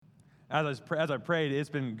as I prayed, it's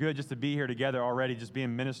been good just to be here together already, just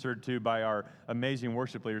being ministered to by our amazing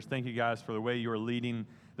worship leaders. Thank you guys for the way you are leading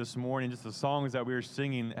this morning. Just the songs that we were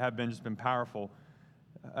singing have been powerful.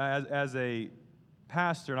 As a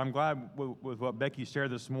pastor, and I'm glad with what Becky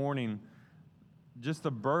shared this morning, just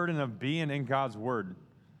the burden of being in God's Word.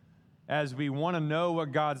 As we want to know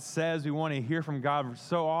what God says, we want to hear from God.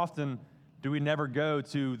 So often do we never go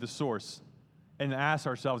to the source and ask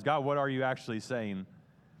ourselves, God, what are you actually saying?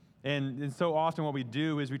 And so often what we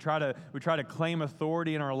do is we try to claim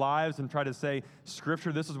authority in our lives and try to say,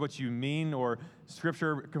 Scripture, this is what you mean, or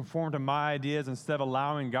Scripture, conform to my ideas, instead of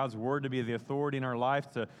allowing God's Word to be the authority in our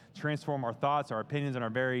life to transform our thoughts, our opinions, and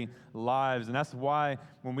our very lives. And that's why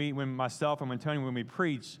when myself and when Tony, when we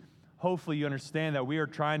preach, hopefully you understand that we are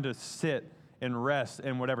trying to sit and rest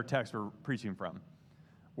in whatever text we're preaching from.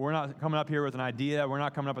 We're not coming up here with an idea. We're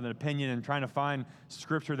not coming up with an opinion and trying to find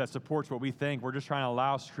Scripture that supports what we think. We're just trying to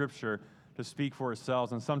allow Scripture to speak for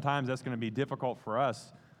ourselves. And sometimes that's going to be difficult for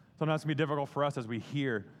us. Sometimes it's going to be difficult for us as we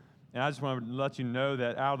hear. And I just want to let you know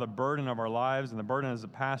that out of the burden of our lives and the burden as a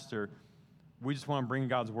pastor, we just want to bring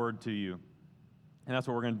God's Word to you. And that's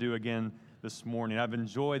what we're going to do again this morning. I've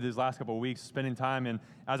enjoyed these last couple of weeks spending time in,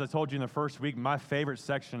 as I told you in the first week, my favorite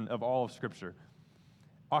section of all of Scripture.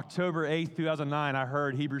 October 8th, 2009, I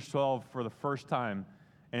heard Hebrews 12 for the first time,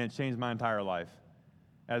 and it changed my entire life.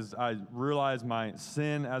 As I realized my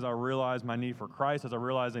sin, as I realized my need for Christ, as I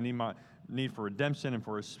realized I need my need for redemption and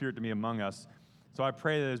for His Spirit to be among us. So I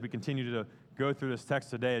pray that as we continue to go through this text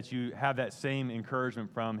today, that you have that same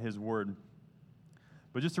encouragement from His Word.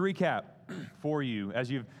 But just to recap for you, as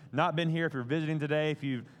you've not been here, if you're visiting today, if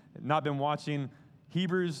you've not been watching,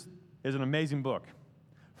 Hebrews is an amazing book.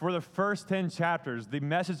 For the first 10 chapters, the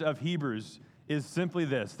message of Hebrews is simply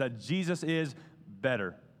this, that Jesus is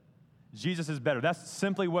better. Jesus is better. That's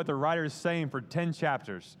simply what the writer is saying for 10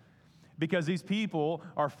 chapters. Because these people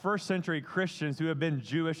are first century Christians who have been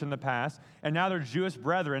Jewish in the past, and now their Jewish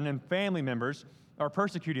brethren and family members are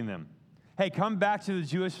persecuting them. Hey, come back to the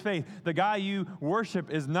Jewish faith. The guy you worship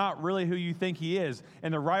is not really who you think he is.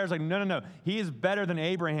 And the writer's like, no. He is better than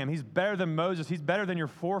Abraham. He's better than Moses. He's better than your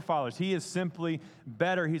forefathers. He is simply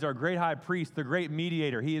better. He's our great high priest, the great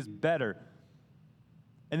mediator. He is better.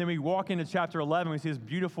 And then we walk into chapter 11. We see this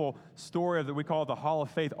beautiful story that we call the Hall of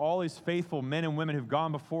Faith. All these faithful men and women who've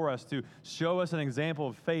gone before us to show us an example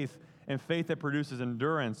of faith and faith that produces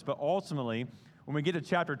endurance. But ultimately, when we get to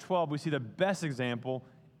chapter 12, we see the best example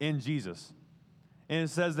in Jesus. And it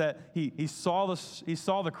says that he saw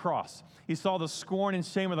the cross. He saw the scorn and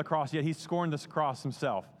shame of the cross, yet he scorned this cross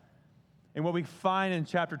himself. And what we find in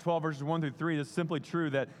chapter 12, verses 1 through 3, is simply true,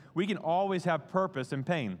 that we can always have purpose in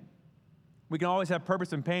pain. We can always have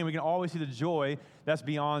purpose in pain. We can always see the joy that's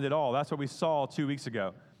beyond it all. That's what we saw 2 weeks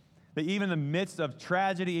ago. That even in the midst of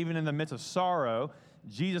tragedy, even in the midst of sorrow,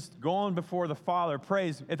 Jesus, going before the Father,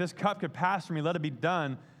 prays, if this cup could pass from me, let it be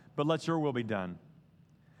done, but let your will be done.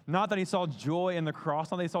 Not that he saw joy in the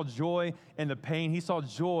cross, not that he saw joy in the pain. He saw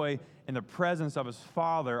joy in the presence of his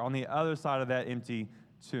Father on the other side of that empty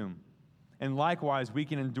tomb. And likewise, we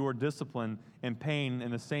can endure discipline and pain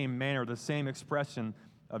in the same manner, the same expression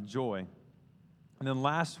of joy. And then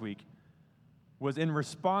last week was in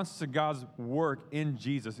response to God's work in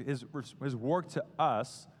Jesus, his work to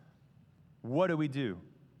us, what do we do?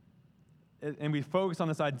 And we focus on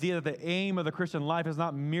this idea that the aim of the Christian life is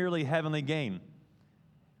not merely heavenly gain,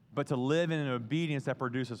 but to live in an obedience that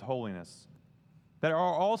produces holiness. That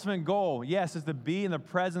our ultimate goal, yes, is to be in the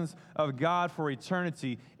presence of God for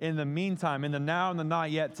eternity. In the meantime, in the now and the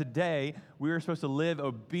not yet, today, we are supposed to live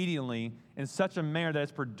obediently in such a manner that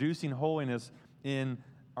it's producing holiness in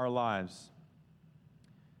our lives.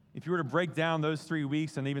 If you were to break down those 3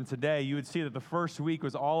 weeks and even today, you would see that the first week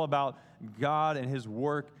was all about God and His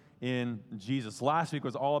work in Jesus. Last week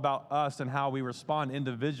was all about us and how we respond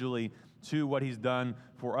individually to what He's done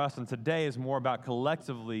for us. And today is more about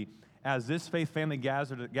collectively, as this faith family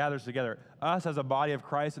gathers together, us as a body of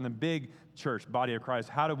Christ and the big church body of Christ,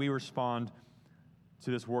 how do we respond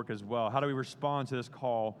to this work as well? How do we respond to this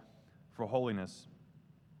call for holiness?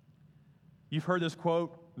 You've heard this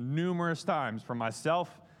quote numerous times from myself,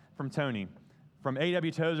 from Tony, from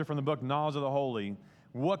A.W. Tozer from the book Knowledge of the Holy.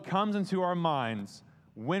 What comes into our minds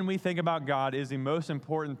when we think about God is the most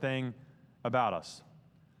important thing about us.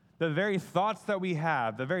 The very thoughts that we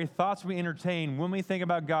have, the very thoughts we entertain when we think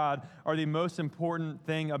about God are the most important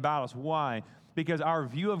thing about us. Why? Because our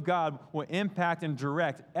view of God will impact and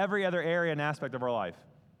direct every other area and aspect of our life.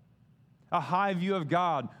 A high view of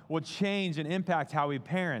God will change and impact how we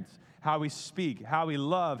parent, how we speak, how we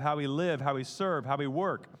love, how we live, how we serve, how we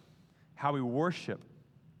work, how we worship.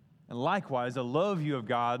 And likewise, a low view of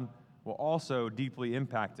God will also deeply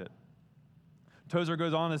impact it. Tozer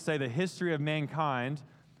goes on to say the history of mankind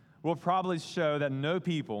will probably show that no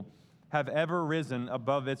people have ever risen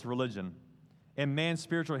above its religion, and man's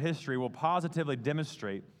spiritual history will positively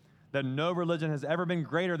demonstrate that no religion has ever been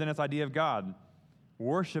greater than its idea of God.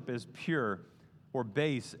 Worship is pure or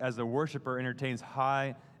base as the worshiper entertains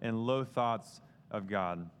high and low thoughts of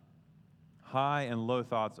God. High and low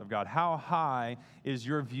thoughts of God. How high is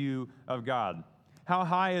your view of God? How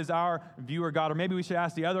high is our view of God? Or maybe we should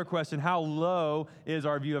ask the other question, how low is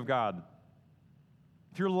our view of God?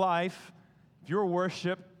 If your life, if your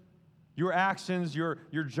worship, your actions, your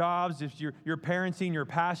jobs, if your parenting, your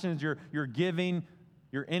passions, your giving,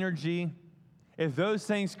 your energy, if those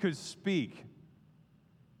things could speak,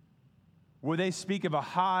 would they speak of a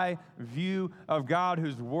high view of God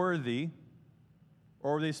who's worthy,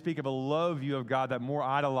 or would they speak of a low view of God that more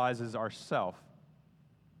idolizes ourself?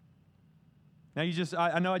 Now,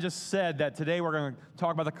 I know I just said that today we're going to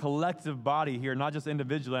talk about the collective body here, not just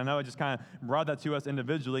individually. I know I just kind of brought that to us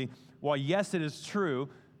individually. While yes, it is true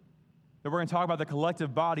that we're going to talk about the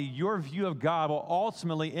collective body, your view of God will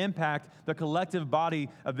ultimately impact the collective body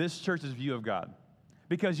of this church's view of God.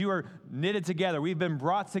 Because you are knitted together. We've been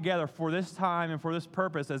brought together for this time and for this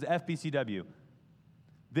purpose as FBCW.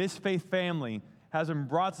 This faith family has been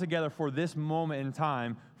brought together for this moment in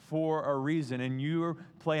time for a reason, and you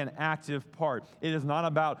play an active part. It is not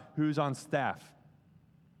about who's on staff.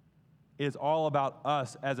 It is all about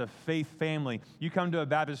us as a faith family. You come to a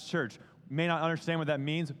Baptist church, you may not understand what that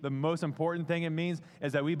means. The most important thing it means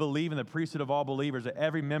is that we believe in the priesthood of all believers, that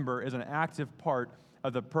every member is an active part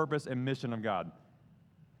of the purpose and mission of God.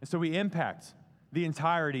 And so we impact the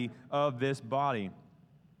entirety of this body.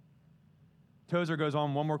 Tozer goes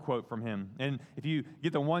on, one more quote from him. And if you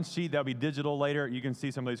get the one sheet that'll be digital later, you can see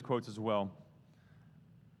some of these quotes as well.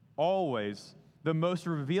 Always, the most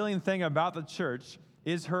revealing thing about the church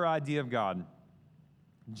is her idea of God,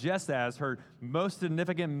 just as her most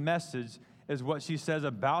significant message is what she says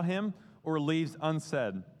about him or leaves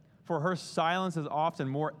unsaid. For her silence is often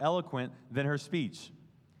more eloquent than her speech.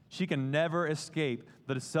 She can never escape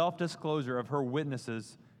the self-disclosure of her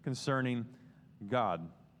witnesses concerning God.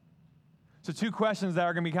 So 2 questions that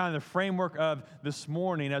are going to be kind of the framework of this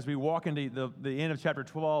morning as we walk into the end of chapter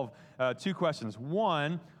 12. 2 questions.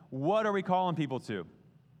 1, what are we calling people to?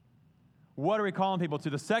 What are we calling people to?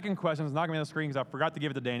 The second question is not going to be on the screen because I forgot to give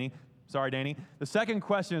it to Danny. Sorry, Danny. The second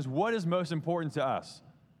question is, what is most important to us?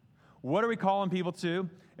 What are we calling people to,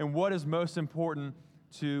 and what is most important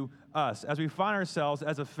to us? As we find ourselves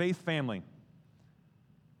as a faith family,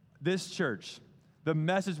 this church, the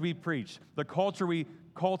message we preach, the culture we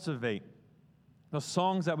cultivate, the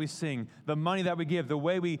songs that we sing, the money that we give, the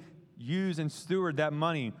way we use and steward that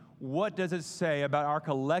money, what does it say about our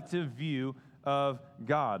collective view of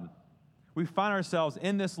God? We find ourselves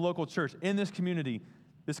in this local church, in this community,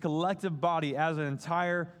 this collective body as an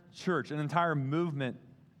entire church, an entire movement,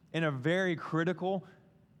 in a very critical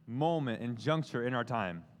moment and juncture in our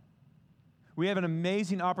time. We have an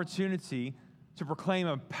amazing opportunity to proclaim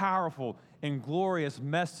a powerful and glorious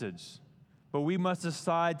message, but we must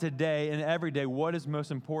decide today and every day what is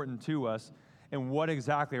most important to us and what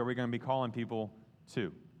exactly are we going to be calling people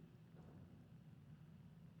to.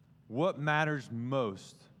 What matters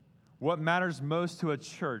most? What matters most to a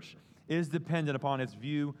church is dependent upon its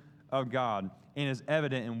view of God and is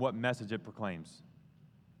evident in what message it proclaims.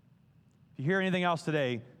 If you hear anything else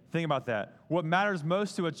today, think about that. What matters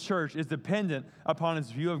most to a church is dependent upon its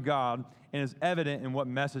view of God and is evident in what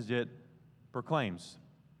message it proclaims.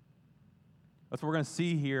 That's what we're going to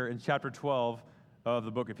see here in chapter 12 of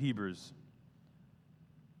the book of Hebrews.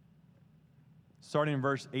 Starting in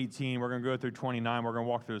verse 18, we're going to go through 29. We're going to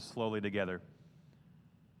walk through it slowly together.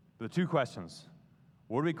 The 2 questions.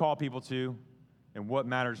 What do we call people to, and what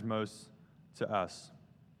matters most to us?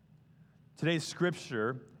 Today's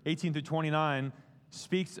scripture, 18 through 29,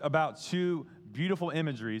 speaks about 2 beautiful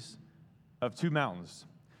imageries of 2 mountains.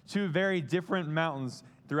 2 very different mountains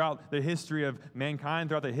throughout the history of mankind,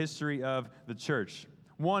 throughout the history of the church.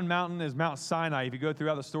 One mountain is Mount Sinai. If you go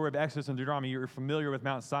throughout the story of Exodus and Deuteronomy, you're familiar with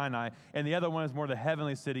Mount Sinai. And the other one is more the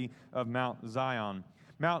heavenly city of Mount Zion.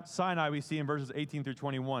 Mount Sinai we see in verses 18 through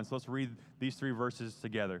 21. So let's read these 3 verses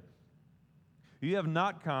together. You have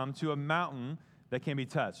not come to a mountain that can be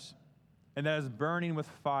touched, and that is burning with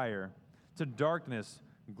fire, to darkness,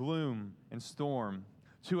 gloom, and storm,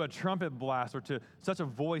 to a trumpet blast, or to such a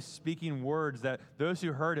voice speaking words that those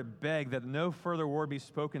who heard it begged that no further word be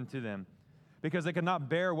spoken to them, because they could not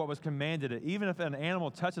bear what was commanded it. Even if an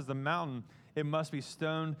animal touches the mountain, it must be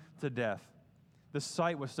stoned to death. The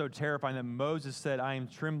sight was so terrifying that Moses said, I am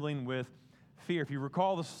trembling with fear. If you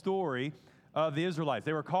recall the story of the Israelites,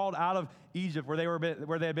 they were called out of Egypt where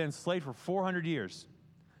they had been enslaved for 400 years.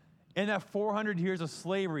 In that 400 years of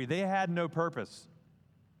slavery, they had no purpose.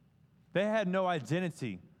 They had no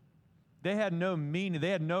identity. They had no meaning.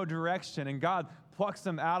 They had no direction. And God plucks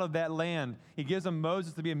them out of that land. He gives them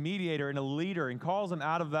Moses to be a mediator and a leader and calls them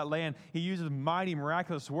out of that land. He uses mighty,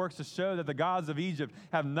 miraculous works to show that the gods of Egypt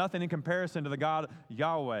have nothing in comparison to the God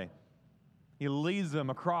Yahweh. He leads them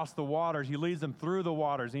across the waters. He leads them through the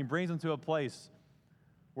waters. And he brings them to a place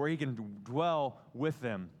where he can dwell with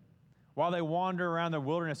them. While they wander around the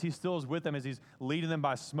wilderness, he still is with them as he's leading them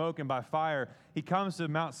by smoke and by fire. He comes to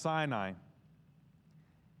Mount Sinai.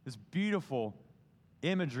 This beautiful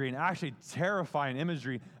imagery, and actually terrifying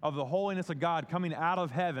imagery, of the holiness of God coming out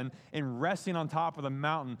of heaven and resting on top of the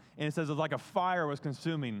mountain. And it says it's like a fire was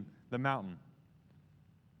consuming the mountain.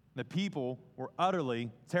 The people were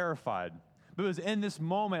utterly terrified. But it was in this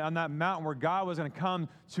moment on that mountain where God was going to come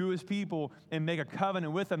to his people and make a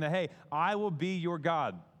covenant with them that, hey, I will be your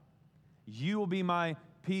God. You will be my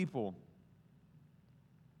people.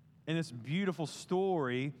 And this beautiful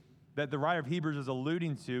story that the writer of Hebrews is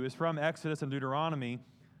alluding to is from Exodus and Deuteronomy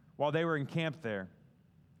while they were encamped there.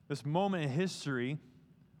 This moment in history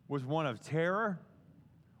was one of terror,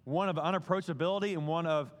 one of unapproachability, and one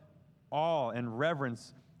of awe and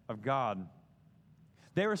reverence of God.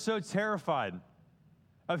 They were so terrified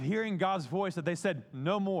of hearing God's voice that they said,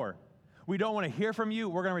 no more. We don't want to hear from you.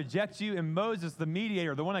 We're going to reject you. And Moses, the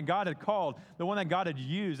mediator, the one that God had called, the one that God had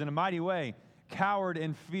used in a mighty way, cowered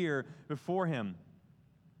in fear before him.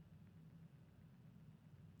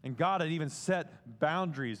 And God had even set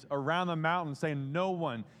boundaries around the mountain, saying, no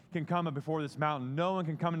one can come up before this mountain. No one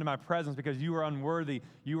can come into my presence because you are unworthy.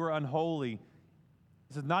 You are unholy.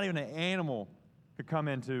 He says, not even an animal could come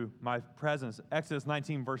into my presence. Exodus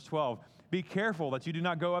 19, verse 12. Be careful that you do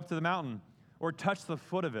not go up to the mountain or touch the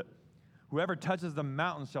foot of it. Whoever touches the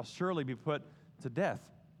mountain shall surely be put to death.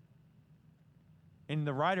 And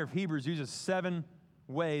the writer of Hebrews uses 7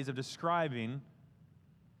 ways of describing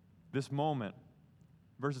this moment.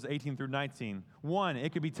 Verses 18 through 19. 1,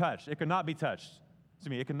 it could be touched. It could not be touched.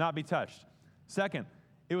 It could not be touched. 2,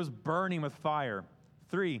 it was burning with fire.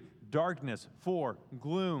 3, darkness. 4,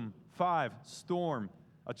 gloom. 5, storm.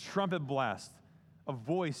 A trumpet blast. A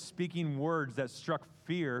voice speaking words that struck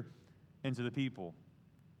fear into the people.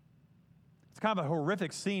 It's kind of a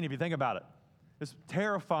horrific scene if you think about it. This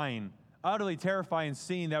terrifying, utterly terrifying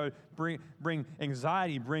scene that would bring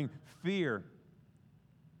anxiety, bring fear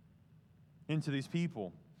into these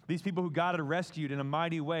people. These people who God had rescued in a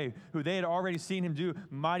mighty way, who they had already seen him do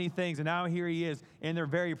mighty things, and now here he is in their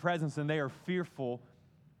very presence, and they are fearful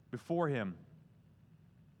before him.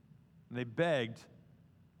 And they begged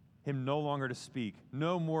him no longer to speak.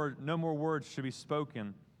 No more words should be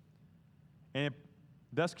spoken. And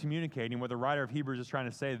thus communicating what the writer of Hebrews is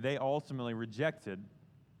trying to say, they ultimately rejected.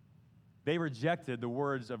 They rejected the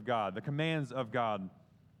words of God, the commands of God,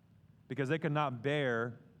 because they could not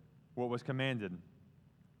bear what was commanded.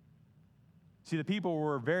 See, the people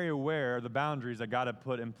were very aware of the boundaries that God had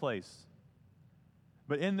put in place.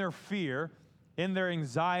 But in their fear, in their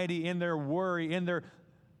anxiety, in their worry, in their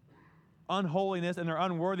unholiness and their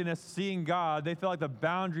unworthiness, seeing God, they felt like the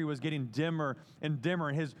boundary was getting dimmer and dimmer,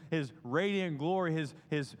 and his radiant glory,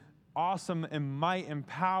 his awesome and might and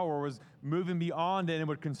power was moving beyond it and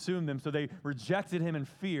would consume them. So they rejected him in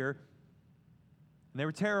fear, and they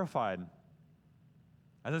were terrified.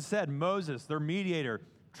 As I said, Moses, their mediator,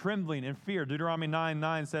 trembling in fear. Deuteronomy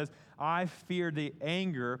 9:9 says, I feared the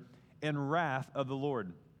anger and wrath of the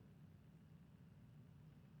Lord.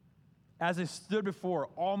 As they stood before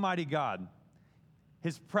Almighty God,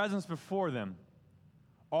 his presence before them,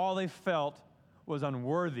 all they felt was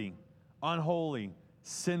unworthy, unholy,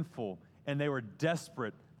 sinful, and they were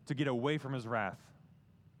desperate to get away from his wrath,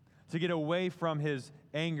 to get away from his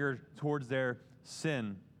anger towards their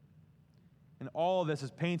sin. And all of this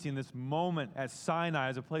is painting this moment at Sinai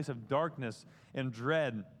as a place of darkness and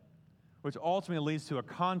dread, which ultimately leads to a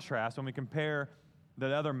contrast when we compare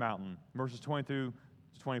the other mountain, verses 20 through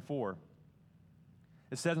 24.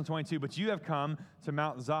 It says in 22, but you have come to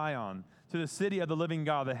Mount Zion, to the city of the living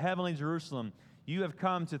God, the heavenly Jerusalem. You have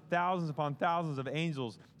come to thousands upon thousands of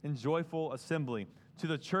angels in joyful assembly, to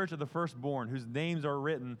the church of the firstborn, whose names are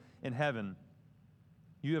written in heaven.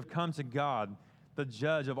 You have come to God, the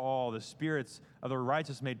judge of all, the spirits of the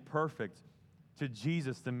righteous made perfect, to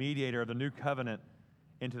Jesus, the mediator of the new covenant,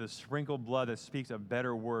 and to the sprinkled blood that speaks a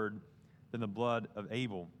better word than the blood of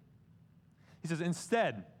Abel. He says,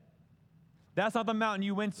 instead, that's not the mountain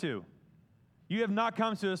you went to. You have not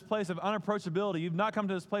come to this place of unapproachability. You've not come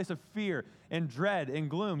to this place of fear and dread and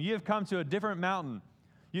gloom. You have come to a different mountain.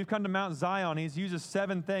 You've come to Mount Zion. He uses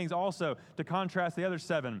 7 things also to contrast the other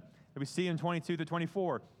 7 that we see in 22 through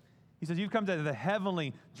 24. He says, you've come to the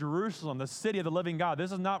heavenly Jerusalem, the city of the living God.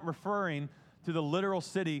 This is not referring to the literal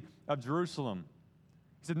city of Jerusalem.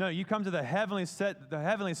 He said, no, you come to the heavenly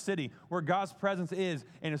city where God's presence is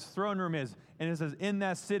and his throne room is. And it says, in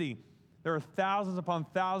that city, there are thousands upon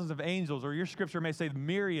thousands of angels, or your scripture may say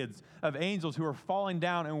myriads of angels who are falling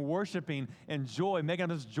down and worshiping in joy, making up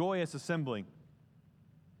this joyous assembly.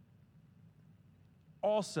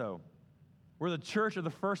 Also, we're the church of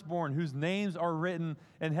the firstborn whose names are written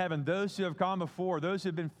in heaven. Those who have gone before, those who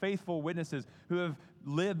have been faithful witnesses, who have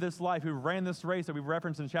lived this life, who ran this race that we've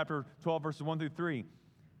referenced in chapter 12, verses 1 through 3.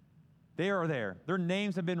 They are there. Their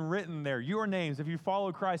names have been written there. Your names, if you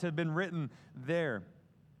follow Christ, have been written there.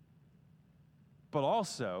 But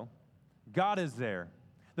also, God is there.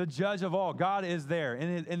 The judge of all, God is there,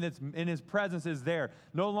 and his presence is there.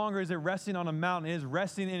 No longer is it resting on a mountain, it is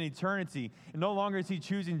resting in eternity. And no longer is he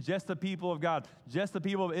choosing just the people of God, just the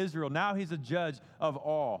people of Israel. Now he's the judge of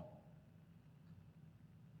all.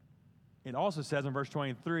 It also says in verse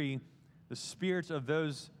 23, the spirits of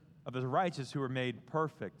those of the righteous who are made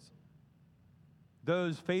perfect.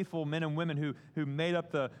 Those faithful men and women who made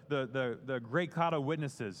up the great cloud of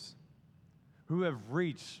witnesses, who have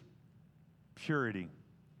reached purity,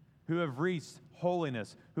 who have reached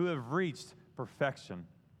holiness, who have reached perfection.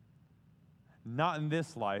 Not in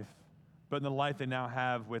this life, but in the life they now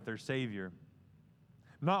have with their Savior.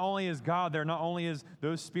 Not only is God there, not only is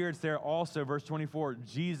those spirits there, also, verse 24,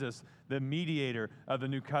 Jesus, the mediator of the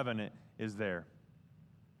new covenant, is there.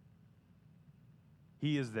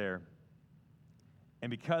 He is there. And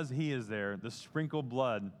because he is there, the sprinkled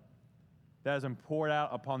blood that has been poured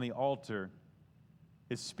out upon the altar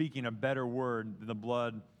is speaking a better word than the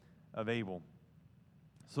blood of Abel.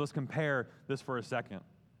 So let's compare this for a second.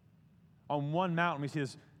 On one mountain, we see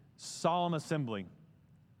this solemn assembly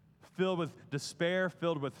filled with despair,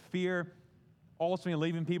 filled with fear, ultimately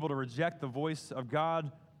leaving people to reject the voice of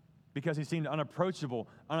God because he seemed unapproachable,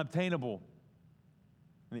 unobtainable.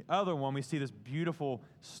 In the other one, we see this beautiful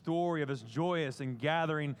story of this joyous and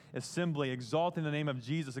gathering assembly, exalting the name of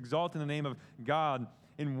Jesus, exalting the name of God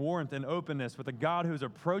in warmth and openness with a God who is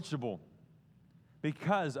approachable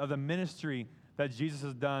because of the ministry that Jesus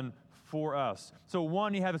has done for us. So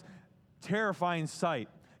one, you have this terrifying sight.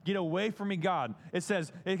 Get away from me, God. It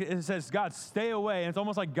says, God, stay away. And it's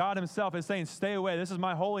almost like God himself is saying, stay away. This is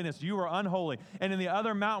my holiness. You are unholy. And in the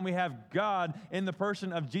other mountain, we have God in the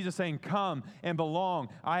person of Jesus saying, come and belong.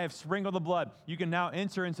 I have sprinkled the blood. You can now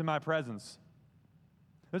enter into my presence.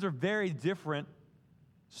 Those are very different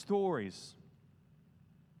stories.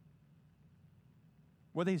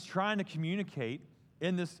 What he's trying to communicate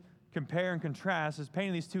in this compare and contrast is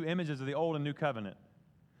painting these two images of the old and new covenant.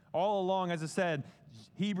 All along, as I said,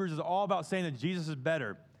 Hebrews is all about saying that Jesus is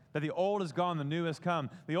better, that the old is gone, the new has come.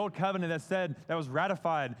 The old covenant that was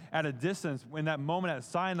ratified at a distance in that moment at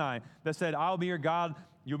Sinai that said, I'll be your God,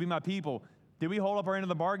 you'll be my people. Did we hold up our end of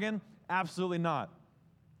the bargain? Absolutely not.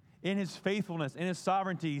 In his faithfulness, in his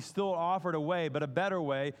sovereignty, he still offered a way, but a better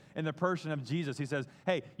way in the person of Jesus. He says,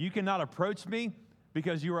 hey, you cannot approach me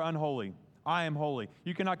because you are unholy. I am holy.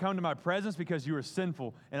 You cannot come to my presence because you are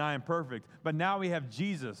sinful and I am perfect. But now we have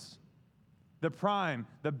Jesus, the prime,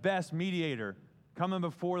 the best mediator, coming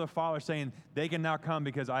before the Father saying they can now come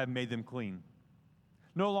because I have made them clean.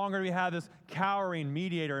 No longer do we have this cowering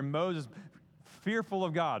mediator in Moses, fearful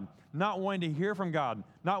of God, not wanting to hear from God,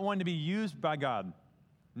 not wanting to be used by God.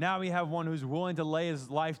 Now we have one who's willing to lay his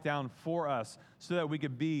life down for us so that we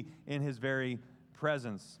could be in his very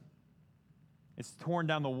presence. It's torn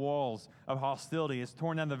down the walls of hostility. It's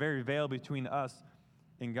torn down the very veil between us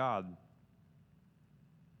and God.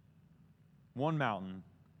 One mountain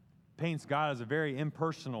paints God as a very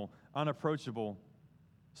impersonal, unapproachable,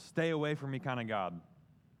 stay away from me kind of God.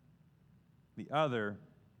 The other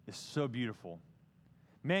is so beautiful.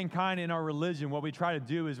 Mankind in our religion, what we try to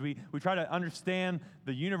do is we try to understand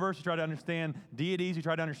the universe, we try to understand deities, we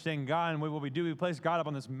try to understand God, and what we do, we place God up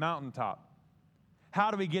on this mountaintop. How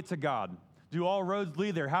do we get to God? Do all roads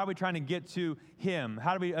lead there? How are we trying to get to him?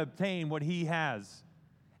 How do we obtain what he has?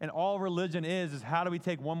 And all religion is how do we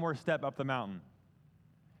take one more step up the mountain?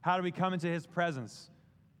 How do we come into his presence?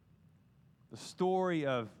 The story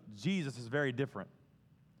of Jesus is very different.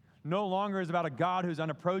 No longer is it about a God who's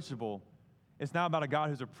unapproachable. It's now about a God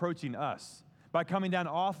who's approaching us. By coming down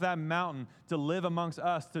off that mountain to live amongst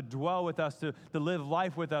us, to dwell with us, to live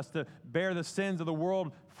life with us, to bear the sins of the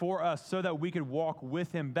world for us so that we could walk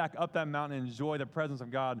with him back up that mountain and enjoy the presence of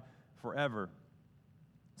God forever.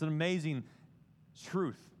 It's an amazing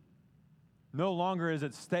truth. No longer is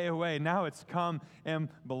it stay away. Now it's come and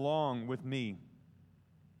belong with me.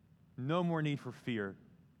 No more need for fear,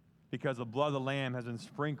 because the blood of the Lamb has been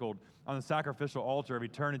sprinkled on the sacrificial altar of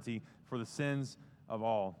eternity for the sins of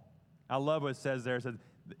all. I love what it says there. It says,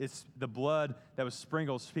 it's the blood that was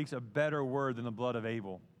sprinkled speaks a better word than the blood of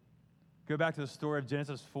Abel. Go back to the story of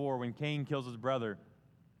Genesis 4 when Cain kills his brother.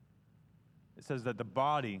 It says that the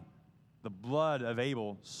blood of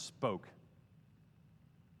Abel spoke.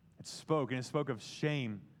 It spoke, and it spoke of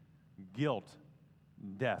shame, guilt,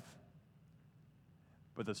 death.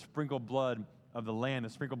 But the sprinkled blood of the Lamb, the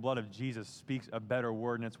sprinkled blood of Jesus speaks a better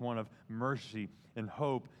word, and it's one of mercy and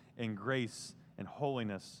hope and grace and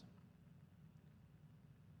holiness.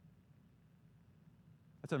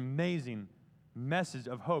 That's an amazing message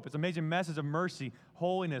of hope. It's an amazing message of mercy,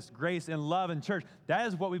 holiness, grace, and love in church. That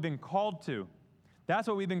is what we've been called to. That's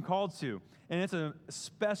what we've been called to. And it's a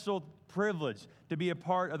special privilege to be a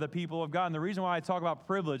part of the people of God. And the reason why I talk about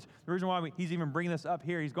privilege, the reason why he's even bringing this up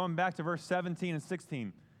here, he's going back to verse 17 and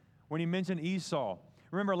 16 when he mentioned Esau.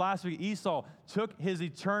 Remember last week, Esau took his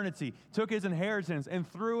eternity, took his inheritance, and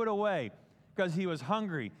threw it away because he was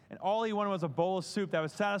hungry. And all he wanted was a bowl of soup that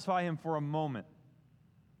would satisfy him for a moment.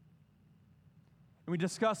 And we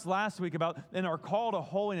discussed last week about in our call to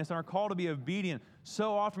holiness and our call to be obedient,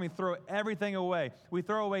 so often we throw everything away. We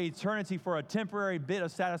throw away eternity for a temporary bit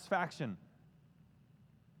of satisfaction.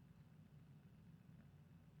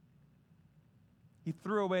 He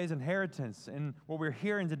threw away his inheritance. And what we're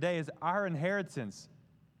hearing today is our inheritance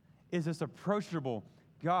is this approachable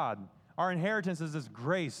God. Our inheritance is this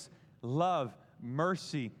grace, love,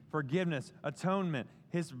 mercy, forgiveness, atonement,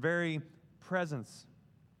 his very presence.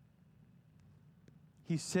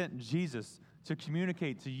 He sent Jesus to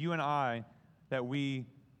communicate to you and I that we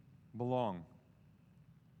belong.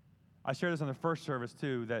 I shared this in the first service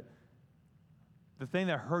too, that the thing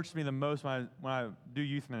that hurts me the most when I do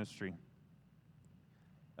youth ministry,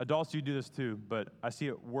 adults, you do this too, but I see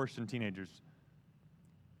it worse in teenagers.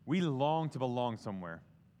 We long to belong somewhere.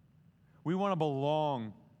 We want to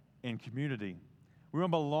belong in community. We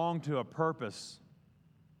want to belong to a purpose.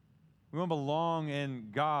 We want to belong in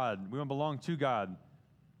God. We want to belong to God.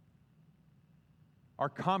 Our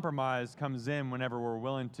compromise comes in whenever we're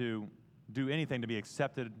willing to do anything to be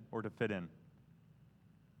accepted or to fit in.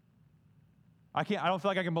 I don't feel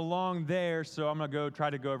like I can belong there, so I'm going to try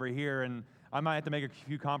to go over here, and I might have to make a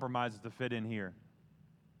few compromises to fit in here.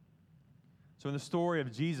 So in the story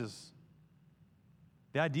of Jesus,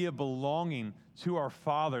 the idea of belonging to our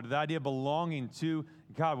Father, the idea of belonging to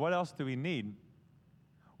God, what else do we need?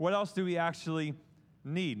 What else do we actually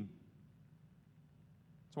need?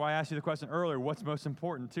 That's why I asked you the question earlier, what's most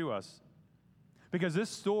important to us? Because this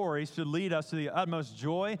story should lead us to the utmost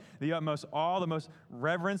joy, the utmost awe, the most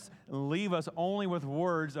reverence, and leave us only with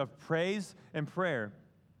words of praise and prayer.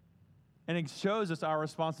 And it shows us our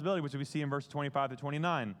responsibility, which we see in verse 25 to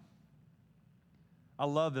 29. I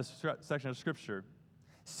love this section of Scripture.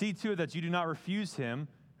 See to it that you do not refuse him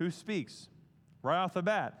who speaks. Right off the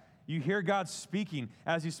bat, you hear God speaking.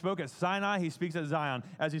 As he spoke at Sinai, he speaks at Zion.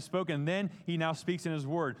 As he spoke, and then he now speaks in his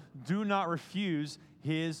word. Do not refuse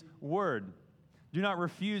his word. Do not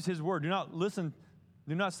refuse his word. Do not listen.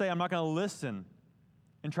 Do not say, I'm not going to listen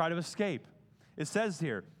and try to escape. It says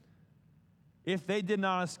here, if they did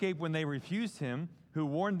not escape when they refused him, who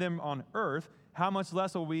warned them on earth, how much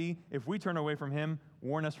less will we, if we turn away from him,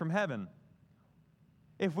 warn us from heaven?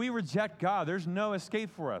 If we reject God, there's no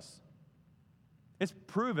escape for us. It's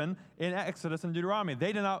proven in Exodus and Deuteronomy.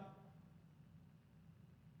 They did not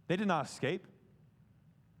escape.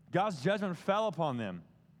 God's judgment fell upon them.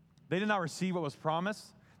 They did not receive what was promised.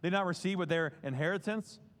 They did not receive what their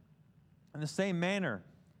inheritance. In the same manner,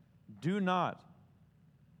 do not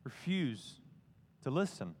refuse to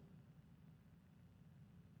listen.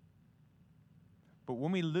 But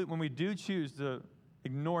when we do choose to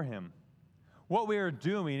ignore him, what we are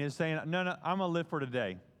doing is saying, no, I'm going to live for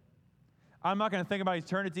today. I'm not going to think about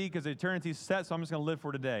eternity because eternity's set, so I'm just going to live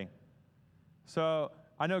for today. So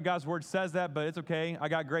I know God's word says that, but it's okay. I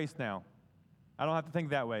got grace now. I don't have to think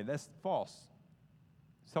that way. That's false.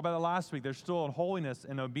 We talked about that last week. There's still a holiness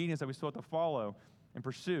and obedience that we still have to follow and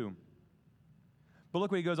pursue. But look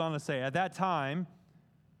what he goes on to say. At that time,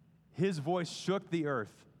 his voice shook the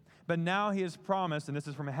earth. But now he has promised, and this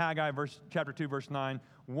is from Haggai chapter 2, verse 9,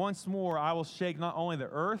 once more I will shake not only the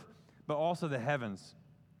earth, but also the heavens.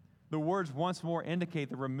 The words once more indicate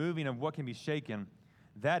the removing of what can be shaken,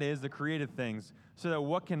 that is, the created things, so that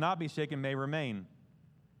what cannot be shaken may remain.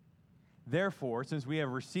 Therefore, since we have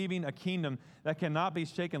receiving a kingdom that cannot be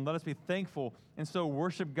shaken, let us be thankful and so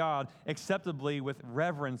worship God acceptably with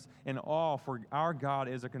reverence and awe, for our God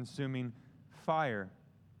is a consuming fire.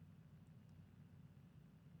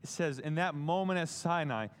 It says, in that moment at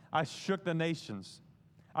Sinai, I shook the nations.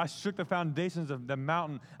 I shook the foundations of the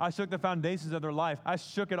mountain. I shook the foundations of their life. I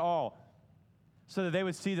shook it all so that they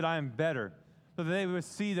would see that I am better, so that they would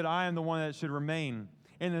see that I am the one that should remain.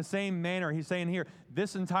 In the same manner, he's saying here,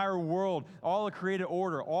 this entire world, all the created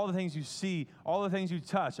order, all the things you see, all the things you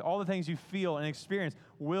touch, all the things you feel and experience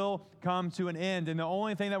will come to an end. And the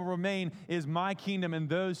only thing that will remain is my kingdom and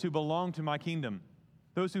those who belong to my kingdom,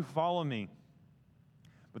 those who follow me.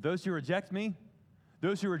 But those who reject me,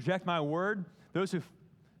 those who reject my word, those who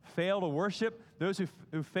fail to worship, those who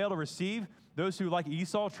fail to receive, those who, like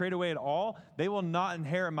Esau, trade away it all, they will not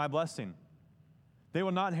inherit my blessing. They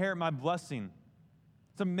will not inherit my blessing.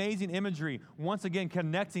 It's amazing imagery, once again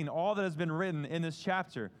connecting all that has been written in this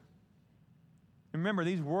chapter. And remember,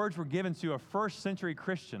 these words were given to a first century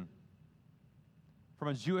Christian from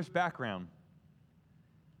a Jewish background.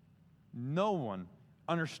 No one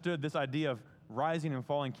understood this idea of rising and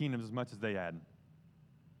falling kingdoms as much as they had.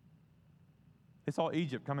 They saw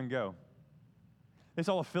Egypt come and go. They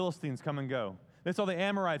saw the Philistines come and go. They saw the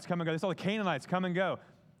Amorites come and go. They saw the Canaanites come and go.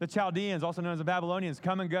 The Chaldeans, also known as the Babylonians,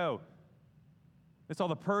 come and go. They saw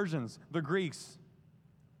the Persians, the Greeks,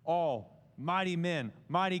 all mighty men,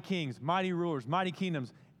 mighty kings, mighty rulers, mighty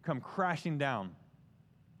kingdoms come crashing down.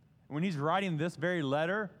 And when he's writing this very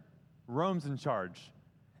letter, Rome's in charge.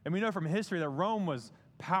 And we know from history that Rome was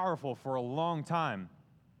powerful for a long time.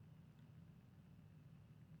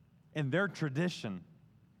 In their tradition,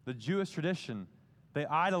 the Jewish tradition, they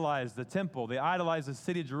idolized the temple. They idolized the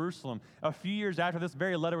city of Jerusalem. A few years after this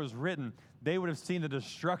very letter was written, they would have seen the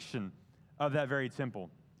destruction of that very temple.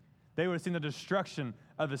 They would have seen the destruction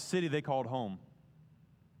of the city they called home.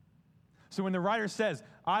 So when the writer says,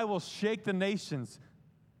 I will shake the nations,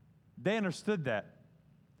 they understood that.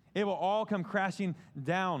 It will all come crashing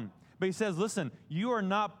down. But he says, listen, you are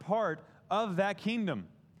not part of that kingdom.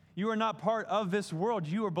 You are not part of this world.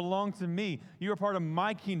 You belong to me. You are part of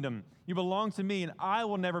my kingdom. You belong to me, and I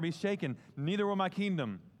will never be shaken. Neither will my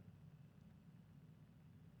kingdom.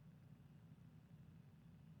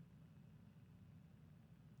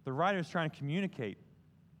 The writer is trying to communicate.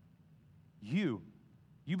 You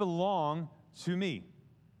belong to me.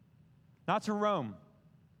 Not to Rome.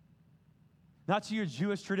 Not to your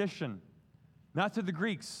Jewish tradition. Not to the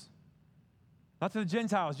Greeks. Not to the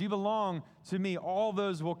Gentiles. You belong to me. All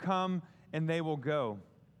those will come and they will go.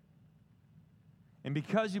 And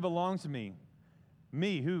because you belong to me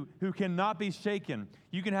who cannot be shaken,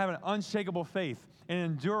 you can have an unshakable faith and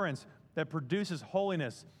endurance that produces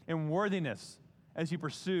holiness and worthiness as you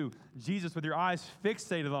pursue Jesus with your eyes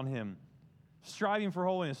fixated on him, striving for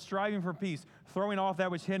holiness, striving for peace, throwing off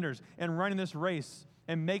that which hinders, and running this race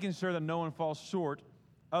and making sure that no one falls short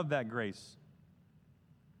of that grace.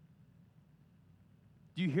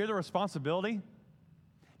 Do you hear the responsibility?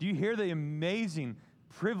 Do you hear the amazing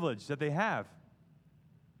privilege that they have?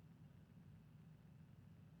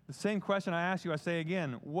 The same question I ask you, I say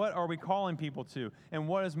again, what are we calling people to, and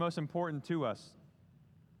what is most important to us?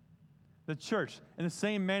 The church, in the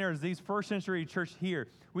same manner as these first century church here,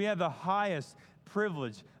 we have the highest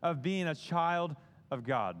privilege of being a child of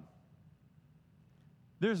God.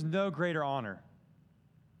 There's no greater honor.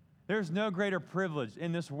 There's no greater privilege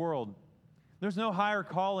in this world. There's no higher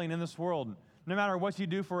calling in this world. No matter what you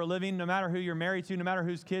do for a living, no matter who you're married to, no matter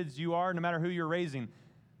whose kids you are, no matter who you're raising,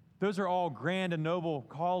 those are all grand and noble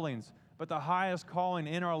callings. But the highest calling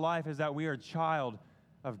in our life is that we are a child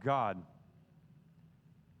of God.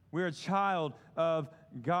 We're a child of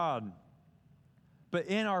God. But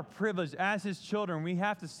in our privilege as his children, we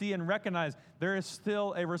have to see and recognize there is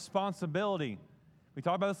still a responsibility. We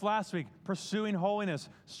talked about this last week, pursuing holiness,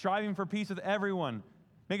 striving for peace with everyone,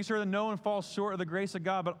 making sure that no one falls short of the grace of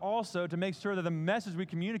God, but also to make sure that the message we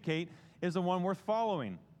communicate is the one worth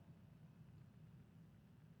following.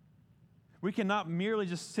 We cannot merely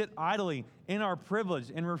just sit idly in our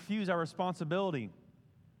privilege and refuse our responsibility.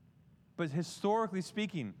 But historically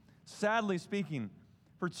speaking, sadly speaking,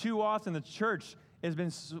 for too often the church has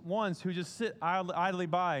been ones who just sit idly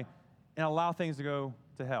by and allow things to go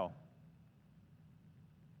to hell.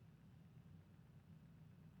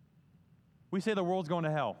 We say the world's going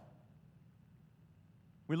to hell.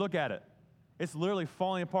 We look at it. It's literally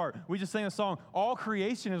falling apart. We just sang a song, all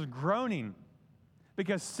creation is groaning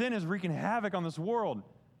because sin is wreaking havoc on this world.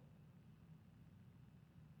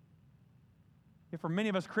 Yet for many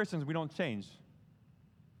of us Christians, we don't change.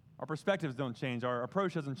 Our perspectives don't change. Our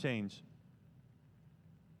approach doesn't change.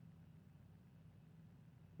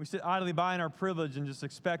 We sit idly by in our privilege and just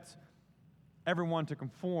expect everyone to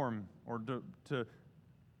conform or to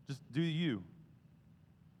just do you.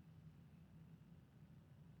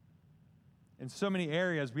 In so many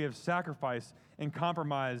areas, we have sacrificed and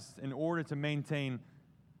compromised in order to maintain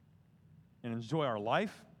and enjoy our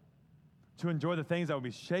life, to enjoy the things that will be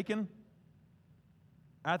shaken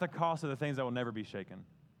at the cost of the things that will never be shaken.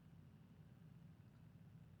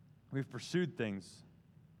 We've pursued things.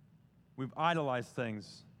 We've idolized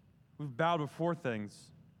things. We've bowed before things,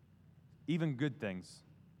 even good things.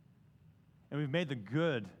 And we've made the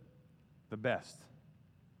good the best.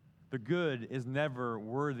 The good is never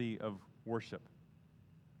worthy of worship.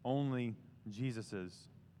 Only Jesus is.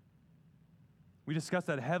 We discussed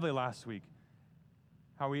that heavily last week,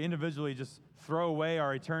 how we individually just throw away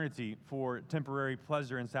our eternity for temporary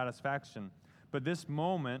pleasure and satisfaction. But this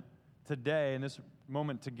moment today and this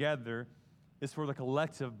moment together is for the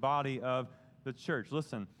collective body of the church.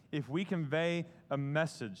 Listen, if we convey a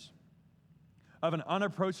message of an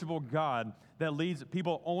unapproachable God that leads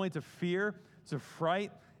people only to fear, to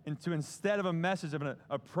fright, and to instead of a message of an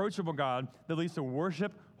approachable God that leads to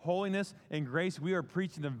worship, holiness, and grace, we are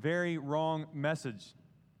preaching the very wrong message.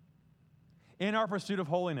 In our pursuit of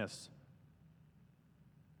holiness,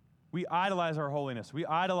 we idolize our holiness. We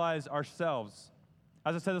idolize ourselves.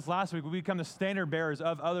 As I said this last week, we become the standard bearers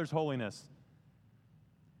of others' holiness.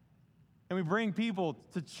 And we bring people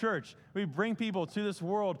to church. We bring people to this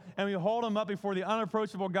world, and we hold them up before the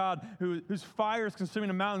unapproachable God whose fire is consuming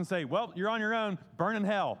a mountain and say, well, you're on your own, burn in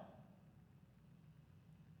hell.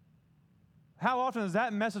 How often does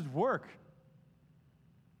that message work?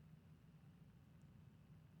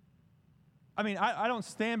 I mean, I don't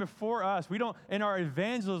stand before us. We don't, in our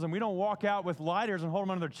evangelism, we don't walk out with lighters and hold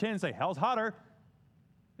them under their chin and say, hell's hotter.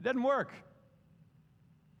 It doesn't work.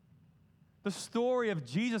 The story of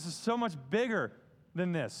Jesus is so much bigger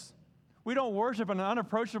than this. We don't worship an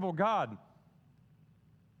unapproachable God.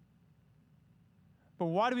 But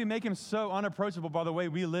why do we make him so unapproachable by the way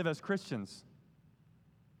we live as Christians?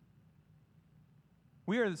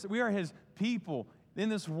 We are his people in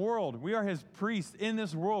this world. We are his priests in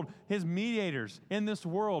this world, his mediators in this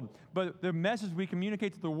world. But the message we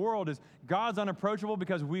communicate to the world is God's unapproachable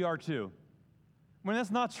because we are too. When that's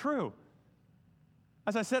not true.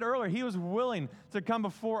 As I said earlier, he was willing to come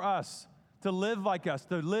before us, to live like us,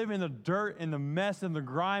 to live in the dirt, in the mess, in the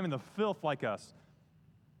grime, in the filth like us.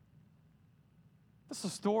 That's a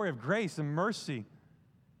story of grace and mercy.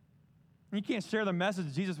 And you can't share the message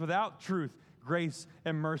of Jesus without truth, grace,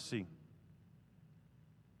 and mercy.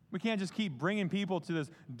 We can't just keep bringing people to this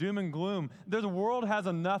doom and gloom. The world has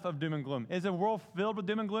enough of doom and gloom. Is the world filled with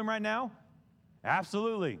doom and gloom right now?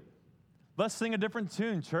 Absolutely. Let's sing a different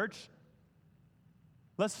tune, church.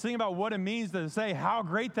 Let's sing about what it means to say, how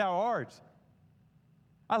great thou art.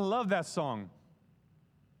 I love that song.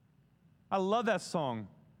 I love that song.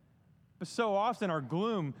 But so often our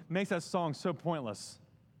gloom makes that song so pointless.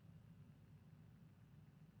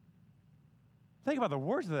 Think about the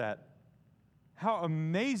words of that. How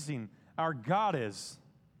amazing our God is.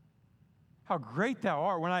 How great thou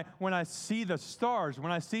art. When I see the stars,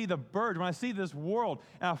 when I see the birds, when I see this world,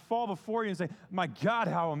 and I fall before you and say, my God,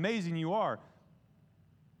 how amazing you are.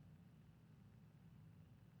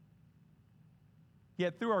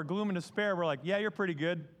 Yet through our gloom and despair, we're like, yeah, you're pretty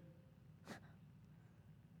good.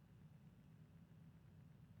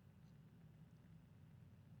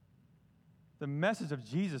 The message of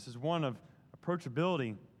Jesus is one of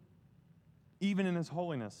approachability, even in his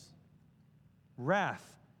holiness.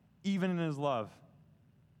 Wrath, even in his love.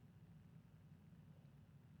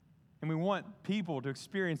 And we want people to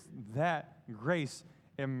experience that grace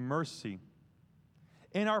and mercy.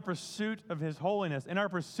 In our pursuit of his holiness, in our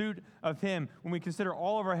pursuit of him, when we consider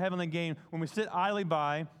all of our heavenly gain, when we sit idly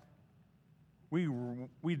by,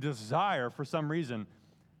 we desire, for some reason,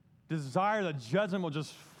 that judgment will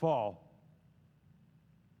just fall.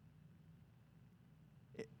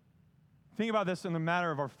 Think about this in the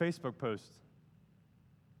matter of our Facebook posts.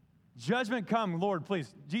 Judgment come, Lord,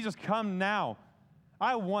 please. Jesus, come now.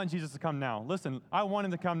 I want Jesus to come now. Listen, I want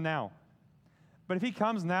him to come now. But if he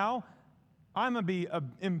comes now, I'm going to be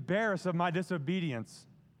embarrassed of my disobedience.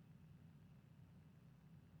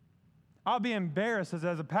 I'll be embarrassed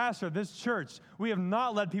as a pastor of this church. We have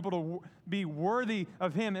not led people to be worthy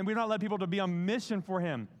of him, and we've not led people to be on mission for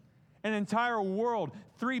him. An entire world,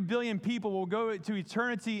 3 billion people will go to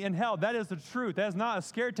eternity in hell. That is the truth. That is not a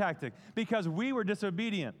scare tactic because we were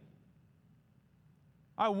disobedient.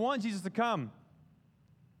 I want Jesus to come.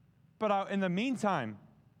 But in the meantime,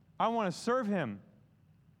 I want to serve him.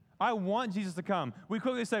 I want Jesus to come. We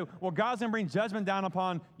quickly say, well, God's going to bring judgment down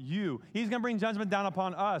upon you. He's going to bring judgment down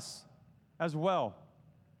upon us as well.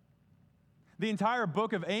 The entire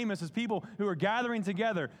book of Amos is people who are gathering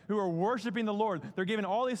together, who are worshiping the Lord. They're giving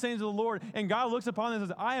all these things to the Lord, and God looks upon them and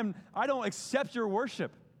says, I don't accept your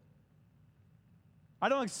worship. I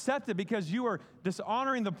don't accept it because you are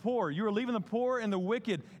dishonoring the poor. You are leaving the poor and the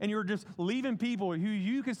wicked, and you're just leaving people who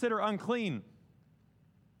you consider unclean.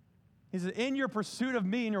 He says, in your pursuit of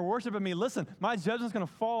me and your worship of me, listen, my judgment's going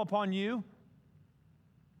to fall upon you.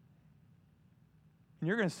 And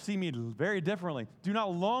you're going to see me very differently. Do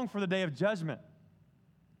not long for the day of judgment,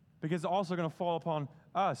 because it's also going to fall upon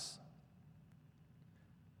us.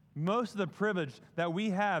 Most of the privilege that we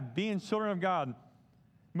have being children of God,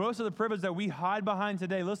 most of the privilege that we hide behind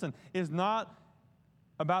today, listen, is not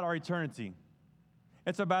about our eternity.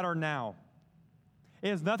 It's about our now. It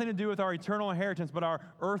has nothing to do with our eternal inheritance, but our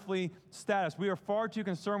earthly status. We are far too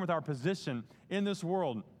concerned with our position in this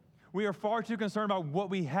world. We are far too concerned about what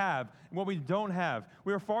we have and what we don't have.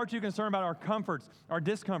 We are far too concerned about our comforts, our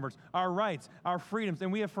discomforts, our rights, our freedoms,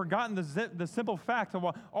 and we have forgotten the simple fact of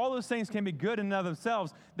while all those things can be good in and of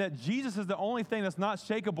themselves, that Jesus is the only thing that's not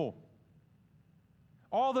shakable.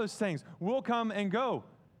 All those things will come and go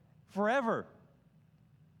forever.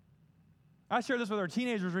 I shared this with our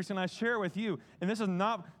teenagers recently. I share it with you. And this is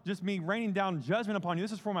not just me raining down judgment upon you.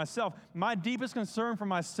 This is for myself. My deepest concern for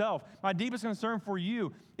myself, my deepest concern for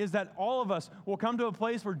you is that all of us will come to a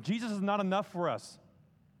place where Jesus is not enough for us.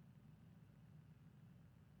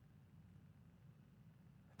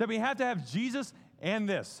 That we have to have Jesus and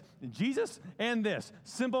this. Jesus and this.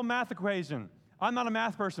 Simple math equation. I'm not a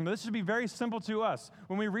math person, but this should be very simple to us.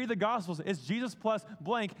 When we read the Gospels, it's Jesus plus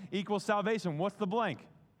blank equals salvation. What's the blank?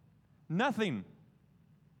 Nothing.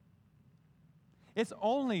 It's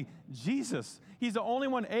only Jesus. He's the only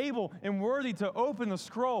one able and worthy to open the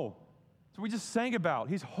scroll. So we just sang about.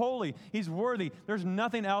 He's holy. He's worthy. There's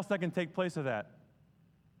nothing else that can take place of that.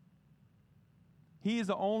 He is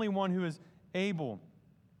the only one who is able.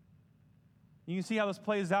 You can see how this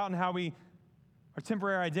plays out in how our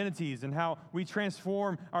temporary identities and how we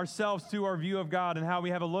transform ourselves to our view of God and how we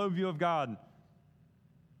have a low view of God.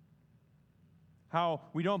 How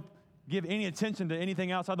we don't give any attention to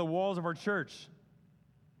anything outside the walls of our church.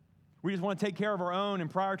 We just want to take care of our own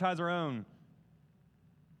and prioritize our own.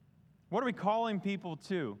 What are we calling people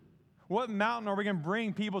to? What mountain are we going to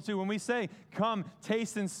bring people to when we say, come,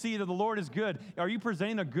 taste and see that the Lord is good? Are you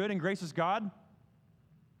presenting a good and gracious God?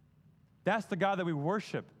 That's the God that we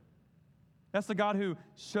worship. That's the God who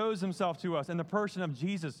shows himself to us in the person of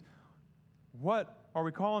Jesus. What are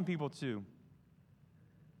we calling people to?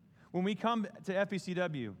 When we come to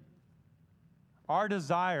FBCW, our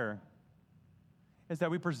desire is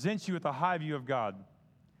that we present you with a high view of God,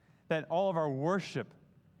 that all of our worship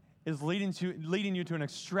is leading you to an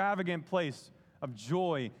extravagant place of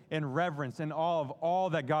joy and reverence and awe of all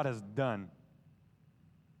that God has done.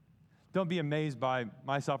 Don't be amazed by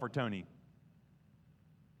myself or Tony.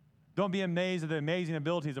 Don't be amazed at the amazing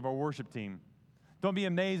abilities of our worship team. Don't be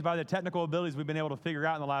amazed by the technical abilities we've been able to figure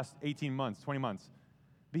out in the last 18 months, 20 months.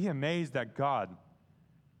 Be amazed at God.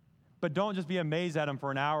 But don't just be amazed at him for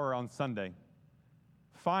an hour on Sunday.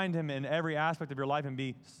 Find him in every aspect of your life and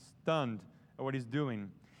be stunned at what he's doing.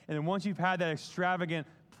 And then once you've had that extravagant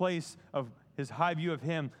place of his high view of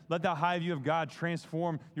him, let that high view of God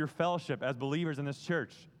transform your fellowship as believers in this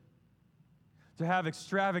church. To have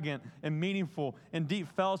extravagant and meaningful and deep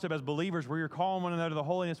fellowship as believers where you're calling one another to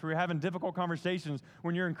holiness, where you're having difficult conversations,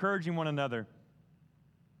 when you're encouraging one another.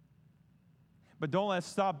 But don't let it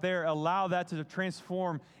stop there. Allow that to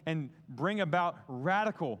transform and bring about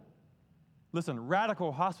radical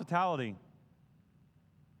hospitality.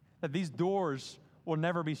 That these doors will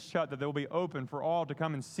never be shut, that they will be open for all to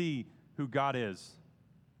come and see who God is.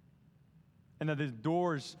 And that these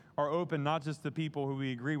doors are open not just to people who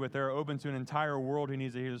we agree with, they're open to an entire world who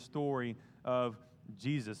needs to hear the story of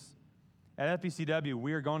Jesus. At FBCW,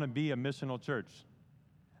 we are going to be a missional church.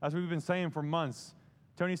 As we've been saying for months,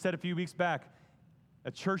 Tony said a few weeks back,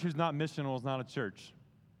 a church who's not missional is not a church.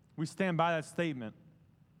 We stand by that statement.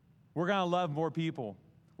 We're going to love more people.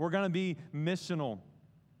 We're going to be missional.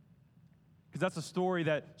 Because that's a story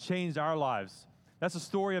that changed our lives. That's a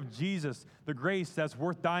story of Jesus, the grace that's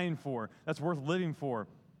worth dying for, that's worth living for.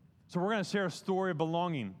 So we're going to share a story of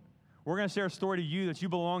belonging. We're going to share a story to you that you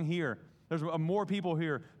belong here. There's more people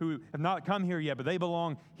here who have not come here yet, but they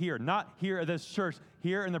belong here. Not here at this church,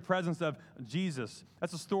 here in the presence of Jesus.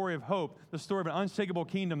 That's a story of hope, the story of an unshakable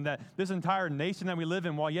kingdom that this entire nation that we live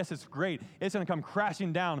in, while yes, it's great, it's going to come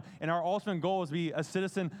crashing down, and our ultimate goal is to be a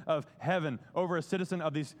citizen of heaven over a citizen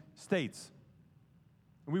of these states.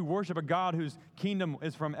 We worship a God whose kingdom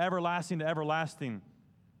is from everlasting to everlasting.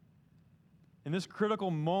 In this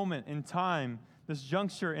critical moment in time, this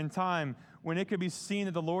juncture in time, when it could be seen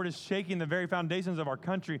that the Lord is shaking the very foundations of our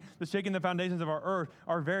country, shaking the foundations of our earth,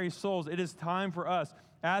 our very souls, it is time for us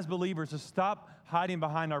as believers to stop hiding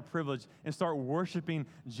behind our privilege and start worshiping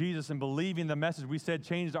Jesus and believing the message we said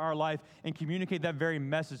changed our life and communicate that very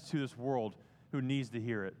message to this world who needs to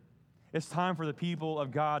hear it. It's time for the people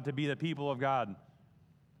of God to be the people of God,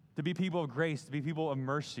 to be people of grace, to be people of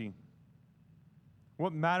mercy.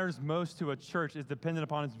 What matters most to a church is dependent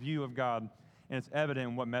upon its view of God, and it's evident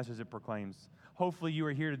in what message it proclaims. Hopefully you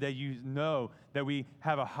are here today, you know that we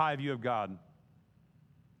have a high view of God.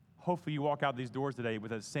 Hopefully you walk out these doors today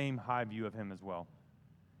with that same high view of Him as well.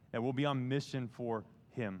 That we'll be on mission for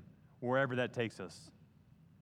Him, wherever that takes us.